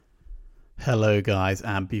Hello guys,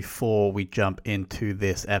 and before we jump into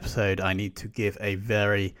this episode, I need to give a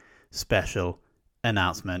very special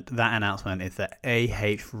announcement. That announcement is that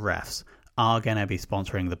Ahrefs are going to be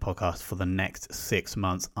sponsoring the podcast for the next 6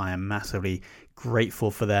 months. I am massively grateful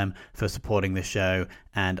for them for supporting the show,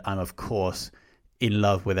 and I'm of course in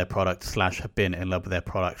love with their product / have been in love with their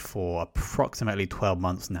product for approximately 12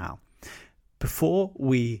 months now. Before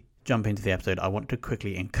we jump into the episode, I want to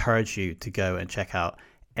quickly encourage you to go and check out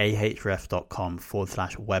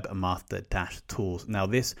ahrefs.com/webmaster-tools. Now,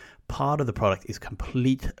 this part of the product is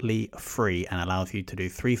completely free and allows you to do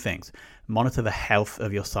three things: monitor the health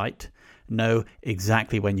of your site, know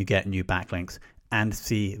exactly when you get new backlinks, and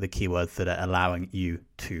see the keywords that are allowing you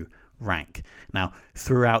to rank. Now,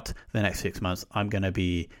 throughout the next 6 months, I'm going to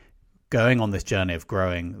be going on this journey of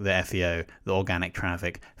growing the SEO, the organic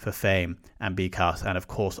traffic for Fame and Bcast. And of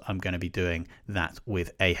course, I'm going to be doing that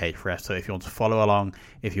with Ahrefs. So if you want to follow along,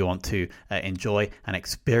 if you want to enjoy and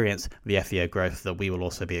experience the SEO growth that we will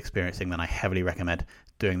also be experiencing, then I heavily recommend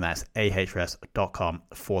doing that. It's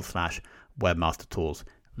ahrefs.com/webmaster-tools.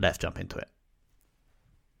 Let's jump into it.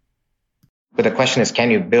 But the question is,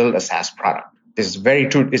 can you build a SaaS product? This is very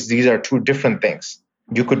true. These are two different things.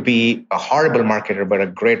 You could be a horrible marketer, but a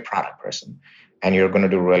great product person, and you're going to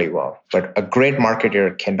do really well. But a great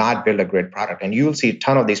marketer cannot build a great product. And you'll see a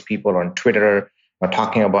ton of these people on Twitter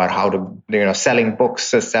talking about how to, selling books,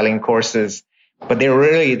 selling courses, but they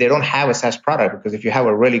don't have a SaaS product, because if you have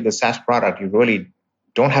a really good SaaS product, you really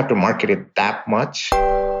don't have to market it that much.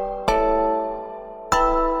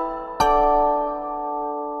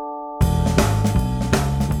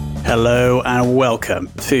 Hello and welcome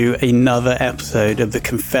to another episode of the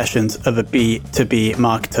Confessions of a B2B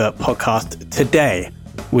Marketer podcast. Today,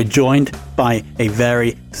 we're joined by a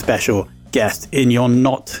very special guest in your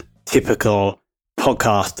not typical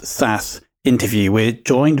podcast SaaS interview. We're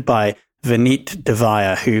joined by Vineet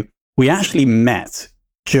Divaya, who we actually met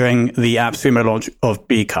during the AppSumo launch of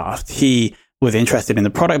Bcast. He was interested in the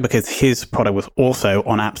product because his product was also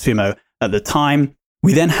on AppSumo at the time.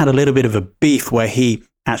 We then had a little bit of a beef where he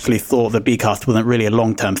actually thought that Bcast wasn't really a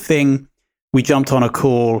long-term thing. We jumped on a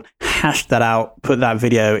call, hashed that out, put that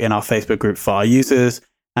video in our Facebook group for our users,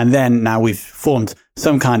 and then now we've formed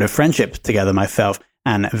some kind of friendship together, myself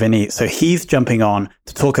and Vineet. So he's jumping on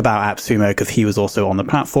to talk about AppSumo because he was also on the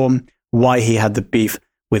platform, why he had the beef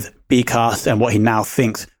with Bcast, and what he now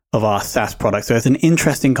thinks of our SaaS product. So it's an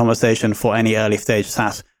interesting conversation for any early stage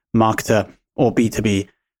SaaS marketer or B2B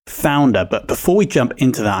founder. But before we jump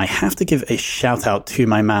into that, I have to give a shout out to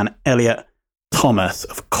my man Elliot Thomas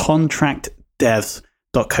of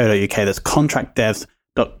contractdevs.co.uk. That's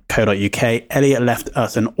contractdevs.co.uk. Elliot left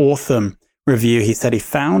us an awesome review. He said he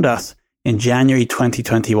found us in January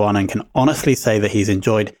 2021 and can honestly say that he's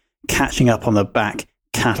enjoyed catching up on the back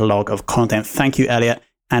catalog of content. Thank you, Elliot.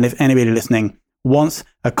 And if anybody listening wants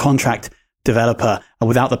a contract developer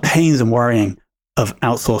without the pains and worrying of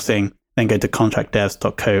outsourcing, then go to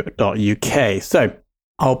contractdevs.co.uk. So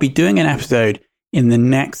I'll be doing an episode in the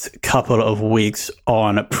next couple of weeks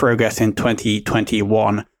on progress in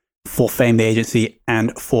 2021 for Fame, the agency,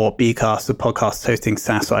 and for Bcast, the podcast hosting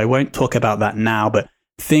SaaS. So I won't talk about that now, but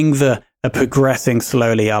things are progressing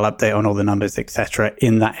slowly. I'll update on all the numbers, etc.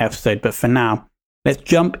 in that episode. But for now, let's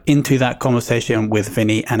jump into that conversation with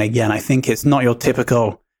Vinny. And again, I think it's not your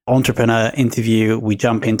typical entrepreneur interview. We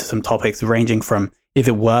jump into some topics ranging from is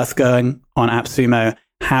it worth going on AppSumo,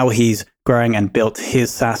 how he's growing and built his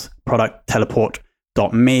SaaS product,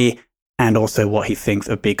 Teleport.me, and also what he thinks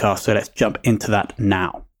of Bcast. So let's jump into that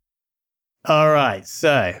now. All right.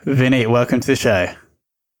 So, Vinny, welcome to the show.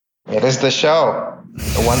 It is the show,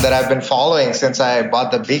 the one that I've been following since I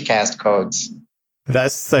bought the Bcast codes.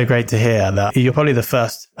 That's so great to hear. That you're probably the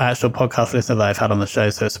first actual podcast listener that I've had on the show,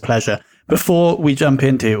 so it's a pleasure. Before we jump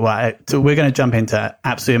into, so we're going to jump into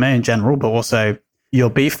AppSumo in general, but also your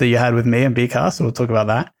beef that you had with me and Bcast. So we'll talk about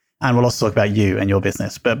that. And we'll also talk about you and your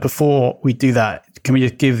business. But before we do that, can we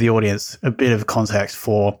just give the audience a bit of context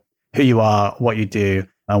for who you are, what you do,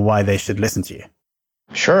 and why they should listen to you?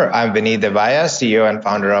 Sure. I'm Vineet Divaya, CEO and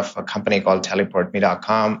founder of a company called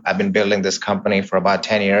TeleportMe.com. I've been building this company for about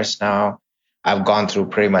 10 years now. I've gone through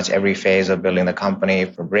pretty much every phase of building the company,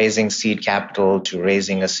 from raising seed capital to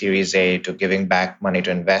raising a Series A to giving back money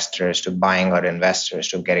to investors to buying out investors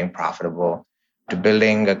to getting profitable, to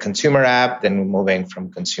building a consumer app, then moving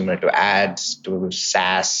from consumer to ads to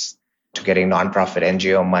SaaS to getting nonprofit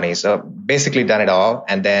NGO money. So basically done it all.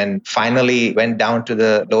 And then finally went down to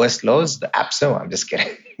the lowest lows, the AppSumo. I'm just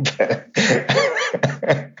kidding.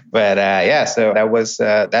 But so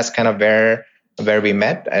that's kind of where we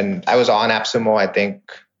met. And I was on AppSumo, I think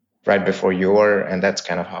right before you were. And that's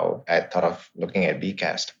kind of how I thought of looking at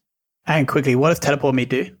Bcast. And quickly, what does Teleport Me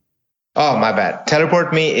do? Oh, my bad.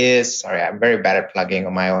 Teleport Me sorry, I'm very bad at plugging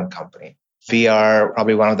on my own company. We are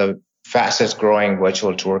probably one of the fastest growing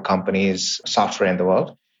virtual tour companies software in the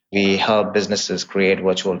world. We help businesses create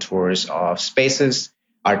virtual tours of spaces.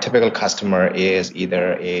 Our typical customer is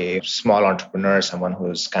either a small entrepreneur, someone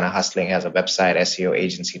who's kind of hustling, has a website, SEO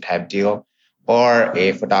agency type deal, or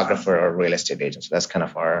a photographer or real estate agent. So that's kind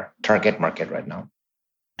of our target market right now.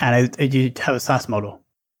 And you have a SaaS model?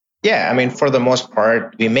 Yeah, I mean, for the most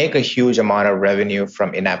part, we make a huge amount of revenue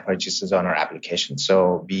from in-app purchases on our application.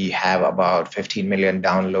 So we have about 15 million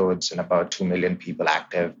downloads and about 2 million people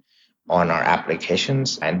active on our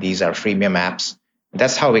applications. And these are freemium apps.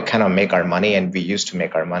 That's how we kind of make our money, and we used to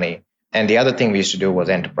make our money. And the other thing we used to do was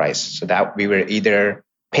enterprise. So that we were either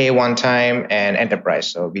pay one time and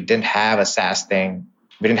enterprise. So we didn't have a SaaS thing.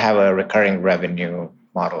 We didn't have a recurring revenue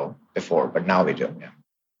model before, but now we do. Yeah.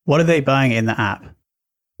 What are they buying in the app?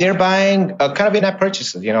 They're buying kind of in-app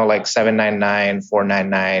purchases, like $7.99,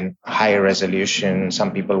 $4.99, higher resolution.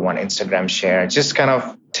 Some people want Instagram share, just kind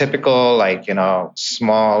of typical,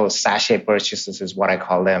 small sachet purchases is what I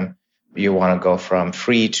call them. You want to go from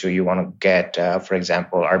free to you want to get, for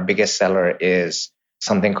example, our biggest seller is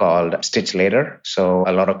something called Stitch Later. So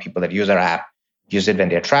a lot of people that use our app use it when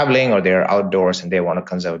they're traveling or they're outdoors and they want to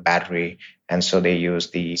conserve battery. And so they use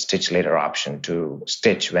the Stitch Later option to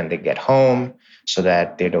stitch when they get home so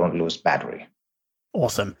that they don't lose battery.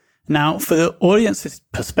 Awesome. Now, for the audience's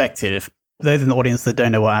perspective, those in the audience that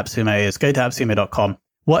don't know what AppSumo is, go to appsumo.com.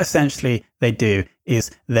 What essentially they do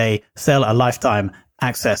is they sell a lifetime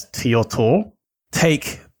access to your tool,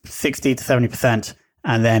 take 60 to 70%,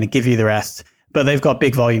 and then give you the rest. But they've got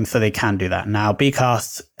big volume, so they can do that. Now,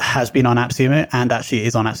 Bcast has been on AppSumo and actually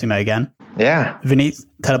is on AppSumo again. Yeah. Vineet,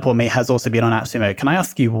 Teleport Me has also been on AppSumo. Can I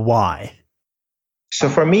ask you why? So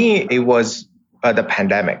for me, it was the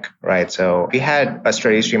pandemic, right? So we had a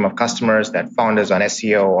steady stream of customers that found us on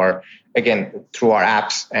SEO or, again, through our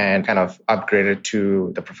apps and kind of upgraded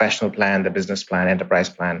to the professional plan, the business plan, enterprise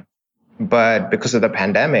plan. But because of the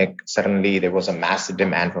pandemic, suddenly there was a massive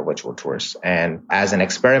demand for virtual tours. And as an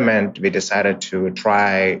experiment, we decided to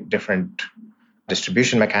try different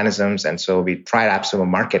distribution mechanisms. And so we tried AppSumo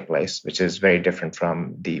Marketplace, which is very different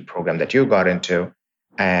from the program that you got into.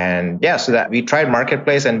 And yeah, so that we tried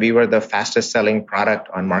Marketplace and we were the fastest selling product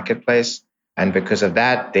on Marketplace. And because of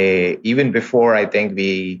that, even before I think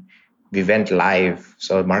we went live.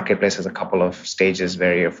 So Marketplace has a couple of stages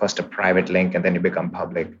where you're first a private link and then you become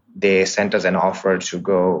public. They sent us an offer to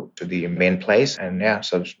go to the main place. And yeah,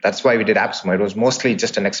 so that's why we did AppSumo. It was mostly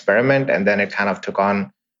just an experiment. And then it kind of took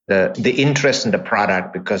on the interest in the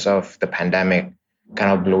product because of the pandemic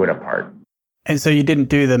kind of blew it apart. And so you didn't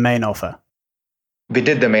do the main offer? We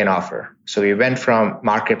did the main offer. So we went from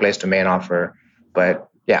Marketplace to main offer. But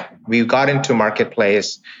yeah, we got into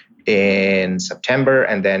Marketplace in September,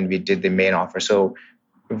 and then we did the main offer. So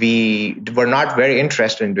we were not very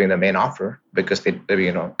interested in doing the main offer because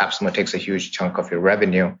AppSumo takes a huge chunk of your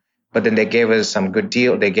revenue. But then they gave us some good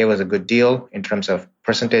deal. They gave us a good deal in terms of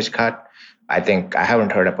percentage cut. I think I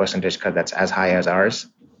haven't heard a percentage cut that's as high as ours.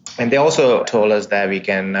 And they also told us that we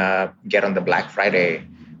can get on the Black Friday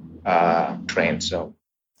train. So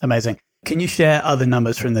amazing. Can you share other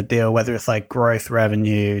numbers from the deal, whether it's like growth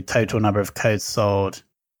revenue, total number of codes sold?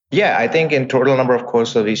 Yeah, I think in total number of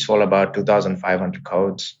codes, so we sold about 2,500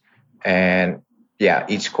 codes. And yeah,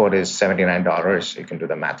 each code is $79. You can do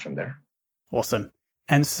the math from there. Awesome.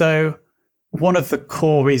 And so one of the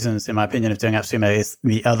core reasons, in my opinion, of doing AppSumo is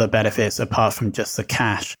the other benefits apart from just the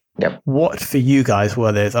cash. Yep. What for you guys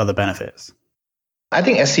were those other benefits? I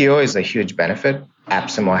think SEO is a huge benefit.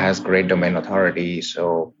 AppSumo has great domain authority.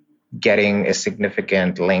 So getting a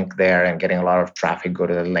significant link there and getting a lot of traffic go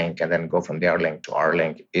to the link and then go from their link to our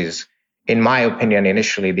link is, in my opinion,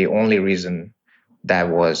 initially the only reason that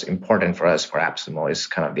was important for us for AppSumo is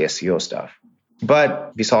kind of the SEO stuff.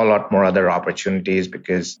 But we saw a lot more other opportunities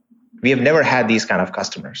because we have never had these kind of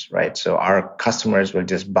customers, right? So our customers will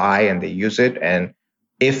just buy and they use it. And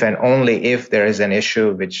if and only if there is an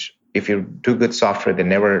issue, which if you do good software, they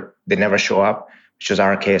never show up, which was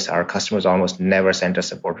our case. Our customers almost never sent us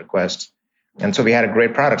support requests. And so we had a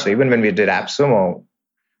great product. So even when we did AppSumo,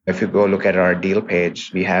 if you go look at our deal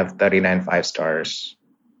page, we have 39 5 stars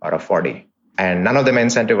out of 40. And none of them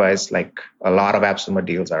incentivized like a lot of AppSumo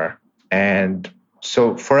deals are. And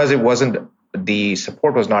so for us, the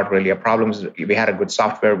support was not really a problem. We had a good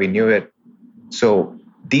software. We knew it. So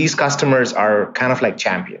these customers are kind of like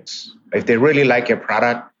champions. If they really like your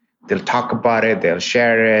product, they'll talk about it, they'll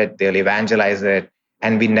share it, they'll evangelize it.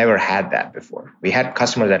 And we never had that before. We had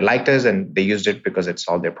customers that liked us and they used it because it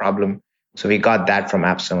solved their problem. So we got that from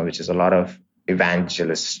AppSumo, which is a lot of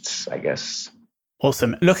evangelists, I guess.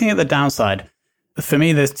 Awesome. Looking at the downside, for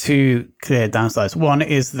me, there's two clear downsides. One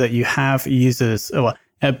is that you have users, both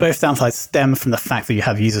downsides stem from the fact that you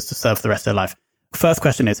have users to serve for the rest of their life. First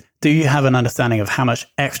question is, do you have an understanding of how much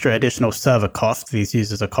extra additional server cost these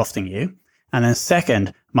users are costing you? And then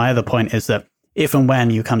second, my other point is that if and when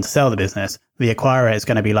you come to sell the business, the acquirer is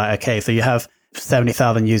going to be like, okay, so you have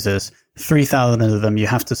 70,000 users, 3,000 of them you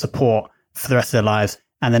have to support for the rest of their lives,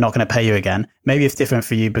 and they're not going to pay you again. Maybe it's different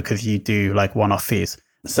for you because you do like one-off fees.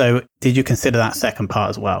 So did you consider that second part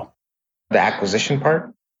as well? The acquisition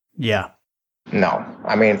part? Yeah. No.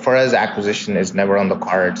 I mean, for us, acquisition is never on the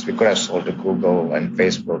cards. We could have sold to Google and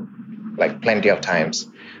Facebook like plenty of times.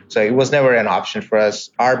 So it was never an option for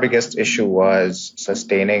us. Our biggest issue was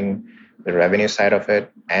sustaining the revenue side of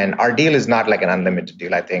it. And our deal is not like an unlimited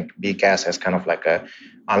deal. I think BCAS has kind of like a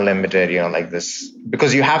unlimited, like this,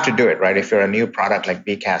 because you have to do it, right? If you're a new product like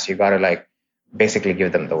BCAS, you got to like basically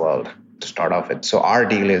give them the world to start off with. So our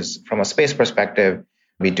deal is, from a space perspective,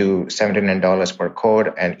 we do $79 per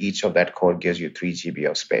code, and each of that code gives you 3 GB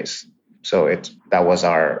of space. So that was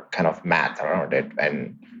our kind of math around it.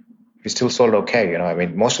 And we still sold okay. I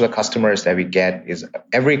mean, most of the customers that we get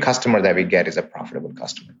every customer that we get is a profitable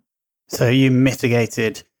customer. So you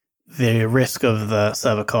mitigated the risk of the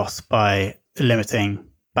server costs by limiting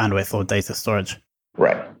bandwidth or data storage.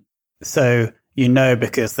 Right. So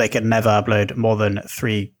because they could never upload more than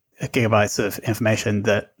 3 gigabytes of information,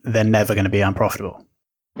 that they're never going to be unprofitable.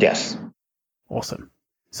 Yes. Awesome.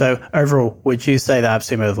 So overall, would you say that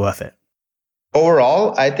AppSumo is worth it?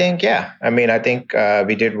 Overall, I think, yeah. I mean, I think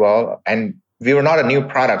we did well, and we were not a new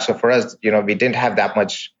product. So for us, we didn't have that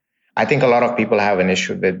much. I think a lot of people have an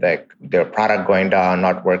issue with like their product going down,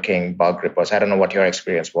 not working, bug reports. I don't know what your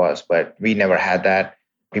experience was, but we never had that.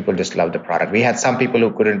 People just loved the product. We had some people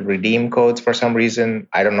who couldn't redeem codes for some reason.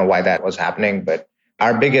 I don't know why that was happening, but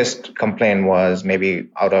our biggest complaint was maybe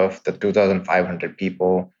out of the 2,500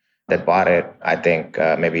 people that bought it, I think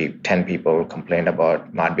maybe 10 people complained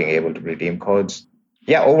about not being able to redeem codes.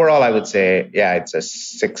 Yeah, overall, I would say, yeah, it's a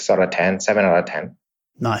 6 out of 10, 7 out of 10.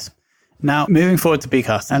 Nice. Now, moving forward to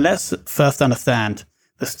Bcast, and let's first understand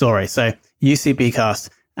the story. So you see Bcast,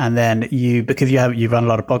 and then because you run a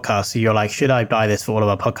lot of podcasts, so you're like, should I buy this for all of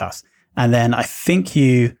our podcasts? And then I think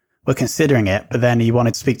you were considering it, but then you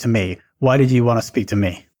wanted to speak to me. Why did you want to speak to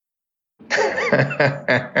me?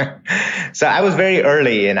 So I was very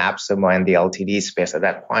early in AppSumo and the LTD space at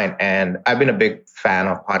that point, and I've been a big fan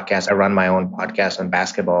of podcasts. I run my own podcast on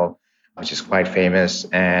basketball, which is quite famous,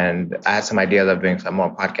 and I had some ideas of doing some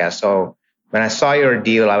more podcasts. So when I saw your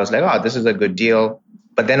deal, I was like, oh, this is a good deal.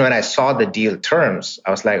 But then when I saw the deal terms,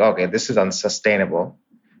 I was like, okay, this is unsustainable.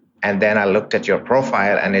 And then I looked at your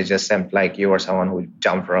profile, and it just seemed like you were someone who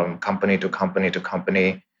jumped from company to company to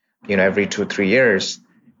company, every 2-3 years.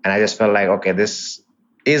 And I just felt like, okay, this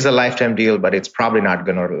is a lifetime deal, but it's probably not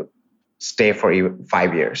going to stay for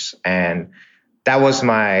 5 years. And that was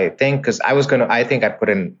my thing, because I think I put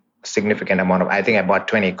in a significant amount I think I bought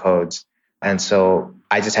 20 codes. And so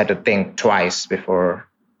I just had to think twice before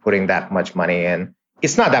putting that much money in.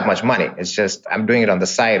 It's not that much money. It's just, I'm doing it on the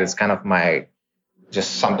side. It's kind of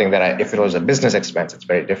just something that if it was a business expense, it's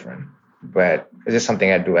very different. But it's just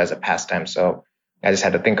something I do as a pastime. So I just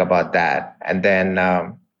had to think about that. And then,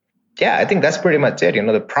 I think that's pretty much it.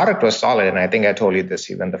 The product was solid. And I think I told you this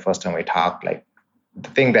even the first time we talked. Like, the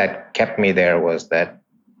thing that kept me there was that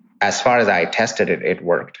as far as I tested it, it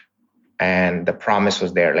worked. And the promise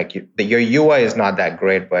was there. Like, your UI is not that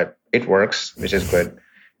great, but it works, which is good.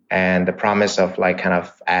 And the promise of like kind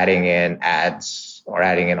of adding in ads or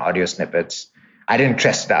adding in audio snippets, I didn't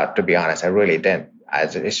test it out, to be honest. I really didn't.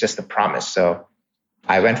 It's just the promise. So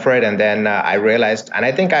I went for it, and then I realized, and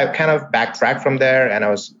I think I kind of backtracked from there, and I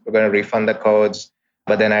was going to refund the codes.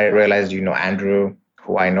 But then I realized, Andrew,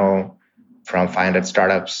 who I know from 500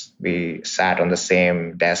 Startups, we sat on the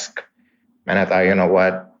same desk, and I thought,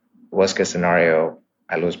 what, worst case scenario,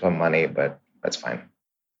 I lose my money, but that's fine.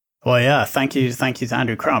 Well, yeah, thank you to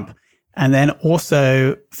Andrew Crump. And then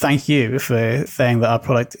also thank you for saying that our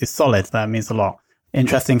product is solid. That means a lot.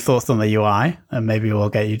 Interesting thoughts on the UI, and maybe we'll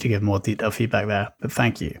get you to give more detailed feedback there, but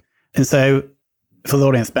thank you. And so for the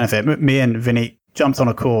audience benefit, me and Vineet jumped on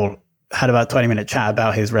a call, had about a 20-minute chat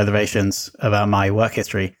about his reservations about my work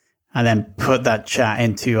history, and then put that chat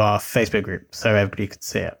into our Facebook group so everybody could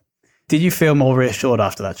see it. Did you feel more reassured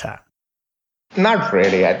after that chat? Not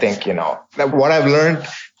really. I think, what I've learned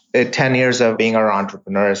in 10 years of being around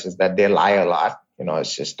entrepreneurs is that they lie a lot.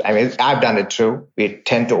 It's just, I mean, I've done it too. We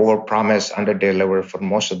tend to overpromise, underdeliver for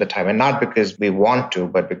most of the time. And not because we want to,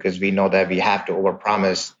 but because we know that we have to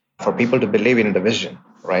overpromise for people to believe in the vision,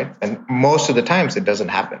 right? And most of the times it doesn't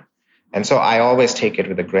happen. And so I always take it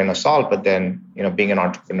with a grain of salt. But then, being an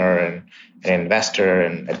entrepreneur and an investor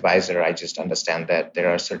and advisor, I just understand that there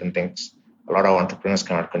are certain things a lot of entrepreneurs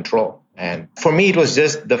cannot control. And for me, it was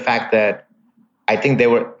just the fact that I think they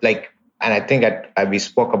were like, and I think we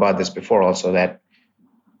spoke about this before also, that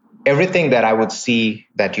everything that I would see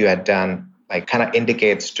that you had done, like, kind of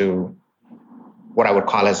indicates to what I would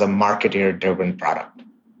call as a marketeer-driven product,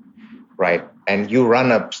 right? And you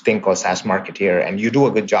run a thing called SaaS Marketeer, and you do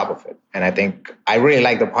a good job of it. And I think I really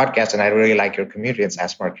like the podcast, and I really like your community in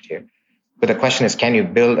SaaS Marketeer. But the question is, can you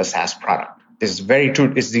build a SaaS product? This is very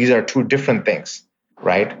true. These are two different things,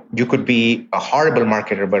 right? You could be a horrible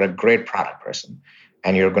marketer, but a great product person,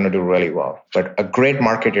 and you're going to do really well. But a great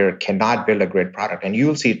marketer cannot build a great product. And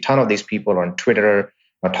you'll see a ton of these people on Twitter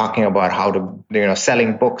talking about how to,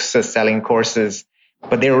 selling books, selling courses,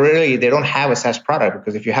 but they don't have a SaaS product,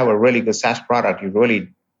 because if you have a really good SaaS product, you really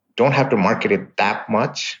don't have to market it that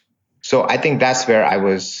much. So I think that's where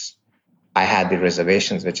I had the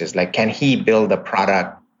reservations, which is like, can he build a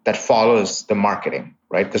product that follows the marketing,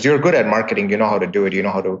 right? Because you're good at marketing, you know how to do it,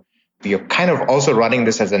 you're kind of also running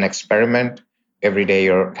this as an experiment. Every day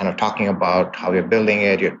you're kind of talking about how you're building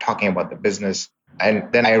it, you're talking about the business.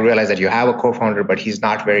 And then I realized that you have a co-founder, but he's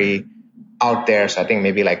not very out there. So I think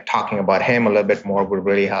maybe like talking about him a little bit more would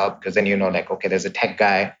really help, because then okay, there's a tech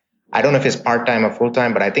guy. I don't know if he's part-time or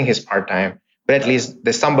full-time, but I think he's part-time. But at least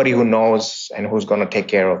there's somebody who knows and who's going to take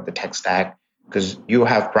care of the tech stack, because you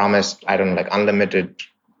have promised, unlimited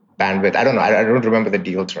bandwidth. I don't know. I don't remember the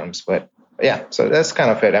deal terms, but yeah, so that's kind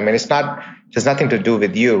of it. I mean, there's nothing to do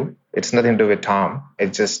with you. It's nothing to do with Tom.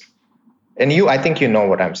 It's just, and I think you know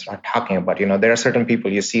what I'm talking about. There are certain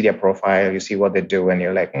people, you see their profile, you see what they do, and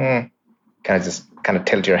you're like, kind of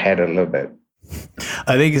tilt your head a little bit.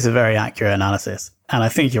 I think it's a very accurate analysis. And I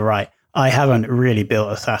think you're right. I haven't really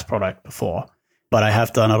built a SaaS product before, but I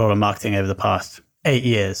have done a lot of marketing over the past 8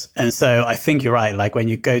 years. And so I think you're right. Like when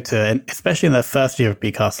you go to, and especially in the first year of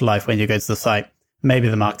Bcast Life, when you go to the site, maybe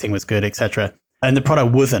the marketing was good, etc. And the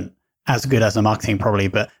product wasn't as good as the marketing probably,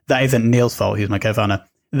 but that isn't Neil's fault, who's my co-founder.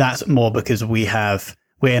 That's more because we're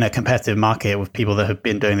in a competitive market with people that have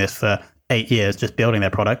been doing this for 8 years, just building their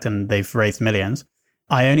product, and they've raised millions.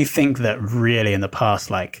 I only think that really in the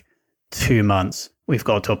past 2 months, we've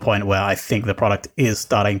got to a point where I think the product is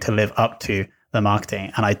starting to live up to the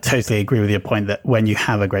marketing. And I totally agree with your point that when you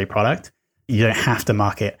have a great product, you don't have to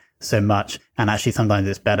market so much. And actually, sometimes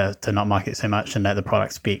it's better to not market so much and let the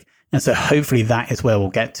product speak. And so hopefully that is where we'll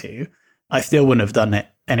get to. I still wouldn't have done it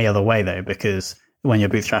any other way, though, because when you're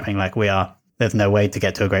bootstrapping like we are, there's no way to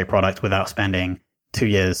get to a great product without spending 2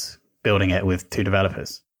 years building it with 2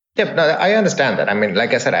 developers. Yeah, no, I understand that. I mean,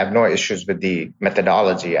 like I said, I have no issues with the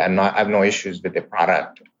methodology. I have no issues with the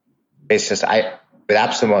product. It's just with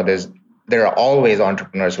AppSumo, there are always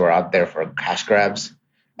entrepreneurs who are out there for cash grabs.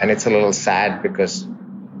 And it's a little sad because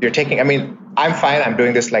I'm fine. I'm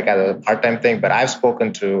doing this as a part-time thing, but I've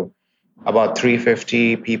spoken to about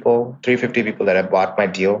 350 people that have bought my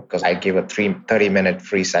deal because I gave a 30-minute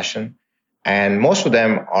free session. And most of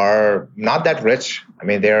them are not that rich. I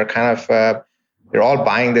mean, they're kind of, they're all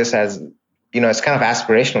buying this as, it's kind of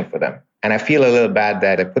aspirational for them. And I feel a little bad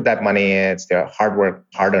that they put that money in. It's their hard work,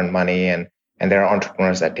 hard-earned money. And there are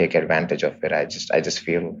entrepreneurs that take advantage of it. I just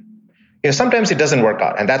feel, sometimes it doesn't work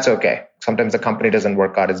out, and that's okay. Sometimes the company doesn't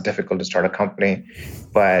work out. It's difficult to start a company.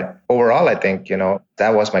 But overall, I think,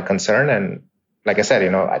 that was my concern. And like I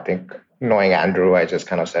said, I think knowing Andrew, I just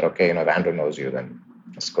kind of said, okay, if Andrew knows you, then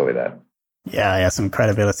let's go with that. Yeah, some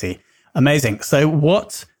credibility. Amazing. So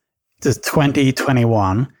what does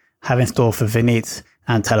 2021 have in store for Vineet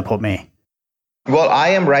and Teleport Me? Well, I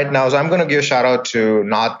am right now, so I'm going to give a shout out to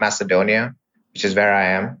North Macedonia, which is where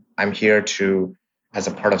I am. I'm here as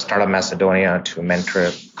a part of Startup Macedonia, to mentor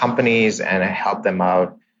companies and help them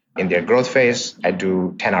out in their growth phase. I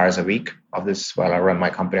do 10 hours a week of this while I run my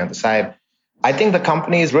company on the side. I think the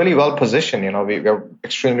company is really well positioned. We're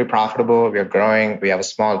extremely profitable. We're growing. We have a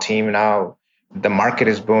small team now. The market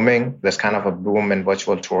is booming. There's kind of a boom in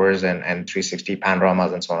virtual tours and 360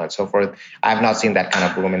 panoramas and so on and so forth. I have not seen that kind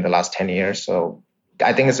of boom in the last 10 years. So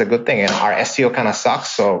I think it's a good thing. And our SEO kind of sucks.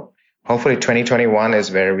 So hopefully 2021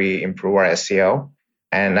 is where we improve our SEO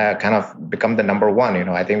and kind of become the number one.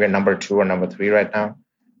 I think we're number 2 or number 3 right now.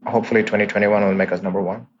 Hopefully 2021 will make us number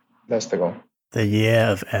 1. That's the goal. The year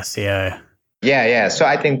of SEO. Yeah. So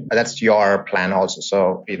I think that's your plan also.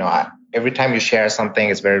 So, every time you share something,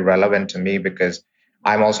 it's very relevant to me because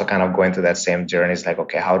I'm also kind of going through that same journey. It's like,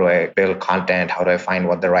 okay, how do I build content? How do I find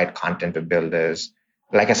what the right content to build is?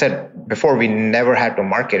 Like I said before, we never had to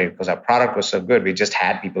market it because our product was so good. We just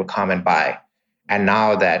had people come and buy. And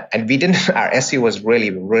now that, and we didn't, our SEO was really,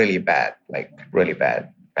 really bad, like really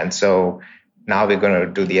bad. And so now we're going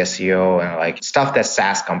to do the SEO and like stuff that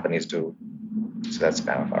SaaS companies do. So that's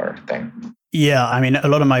kind of our thing. Yeah, I mean, a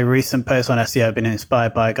lot of my recent posts on SEO have been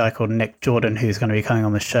inspired by a guy called Nick Jordan, who's going to be coming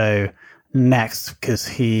on the show next because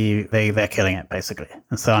they're killing it, basically.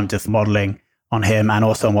 And so I'm just modeling on him and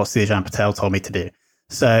also on what Sujan Patel told me to do.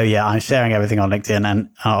 So yeah, I'm sharing everything on LinkedIn and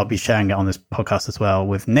I'll be sharing it on this podcast as well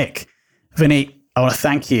with Nick. Vineet, I want to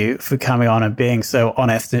thank you for coming on and being so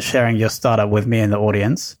honest and sharing your startup with me and the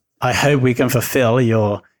audience. I hope we can fulfill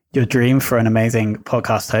your dream for an amazing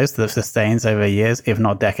podcast host that sustains over years, if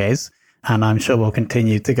not decades. And I'm sure we'll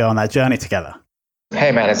continue to go on that journey together.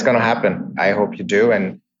 Hey, man, it's going to happen. I hope you do.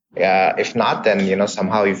 And if not, then,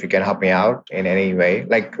 somehow if you can help me out in any way,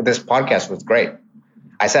 like this podcast was great.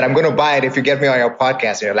 I said, I'm going to buy it if you get me on your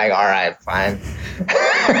podcast. And you're like, all right, fine.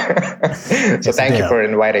 So thank you for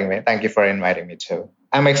inviting me. Thank you for inviting me too.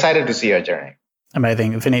 I'm excited to see your journey.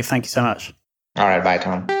 Amazing. Vineet, thank you so much. All right. Bye,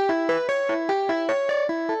 Tom.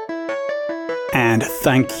 And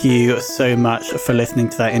thank you so much for listening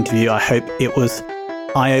to that interview. I hope it was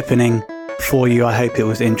eye-opening for you. I hope it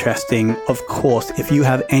was interesting. Of course, if you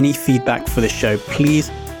have any feedback for the show, please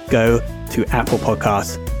go to Apple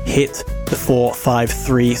Podcasts, hit the 4, 5,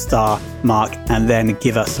 3-star mark, and then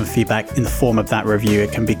give us some feedback in the form of that review.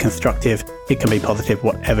 It can be constructive, it can be positive,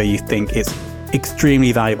 whatever you think. It's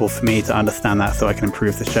extremely valuable for me to understand that so I can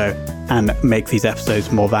improve the show and make these episodes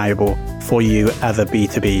more valuable for you as a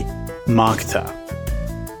B2B marketer.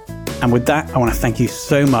 And with that, I want to thank you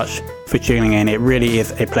so much for tuning in. It really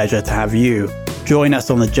is a pleasure to have you join us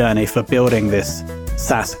on the journey for building this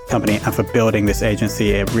SaaS company and for building this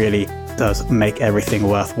agency. It really does make everything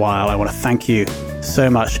worthwhile. I want to thank you so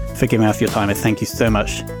much for giving us your time and thank you so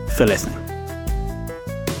much for listening.